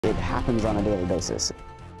It happens on a daily basis.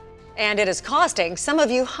 And it is costing some of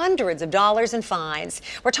you hundreds of dollars in fines.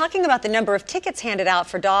 We're talking about the number of tickets handed out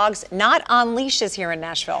for dogs not on leashes here in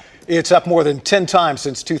Nashville. It's up more than 10 times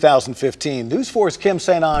since 2015. News 4's Kim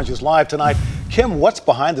St. Ange is live tonight. Kim, what's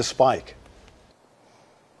behind the spike?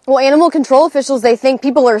 Well, animal control officials, they think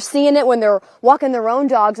people are seeing it when they're walking their own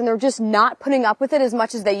dogs and they're just not putting up with it as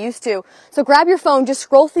much as they used to. So grab your phone, just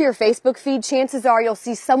scroll through your Facebook feed. Chances are you'll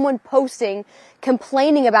see someone posting,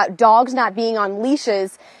 complaining about dogs not being on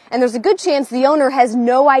leashes. And there's a good chance the owner has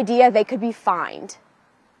no idea they could be fined.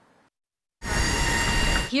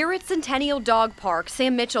 Here at Centennial Dog Park,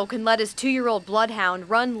 Sam Mitchell can let his 2-year-old bloodhound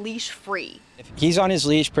run leash-free. He's on his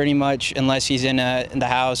leash pretty much unless he's in the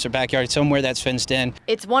house or backyard, somewhere that's fenced in.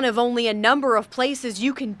 It's one of only a number of places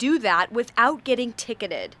you can do that without getting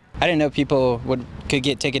ticketed. I didn't know people could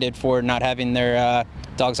get ticketed for not having their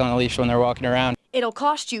dogs on a leash when they're walking around. It'll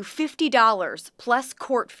cost you $50 plus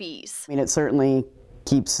court fees. I mean, it certainly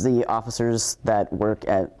keeps the officers that work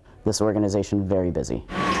at this organization very busy.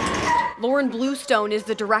 Lauren Bluestone is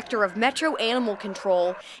the director of Metro Animal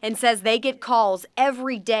Control and says they get calls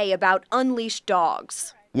every day about unleashed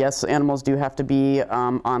dogs. Yes, animals do have to be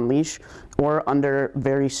on leash or under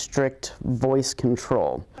very strict voice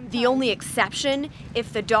control. The only exception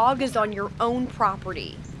if the dog is on your own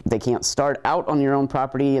property. They can't start out on your own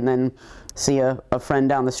property and then see a friend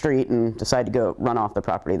down the street and decide to go run off the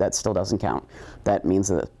property. That still doesn't count. That means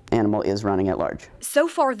the animal is running at large. So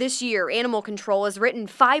far this year, Animal Control has written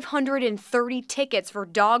 530 tickets for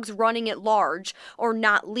dogs running at large or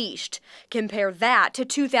not leashed. Compare that to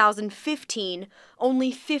 2015,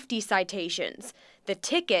 only 50 citations. The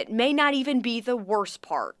ticket may not even be the worst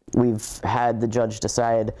part. We've had the judge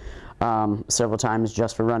decide several times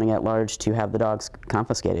just for running at large to have the dogs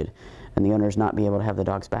confiscated and the owners not be able to have the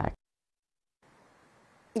dogs back.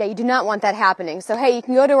 Yeah, you do not want that happening. So, hey, you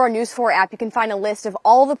can go to our News 4 app. You can find a list of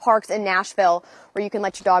all the parks in Nashville where you can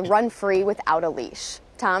let your dog run free without a leash.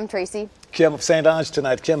 Tom, Tracy. Kim St. Ange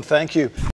tonight. Kim, thank you.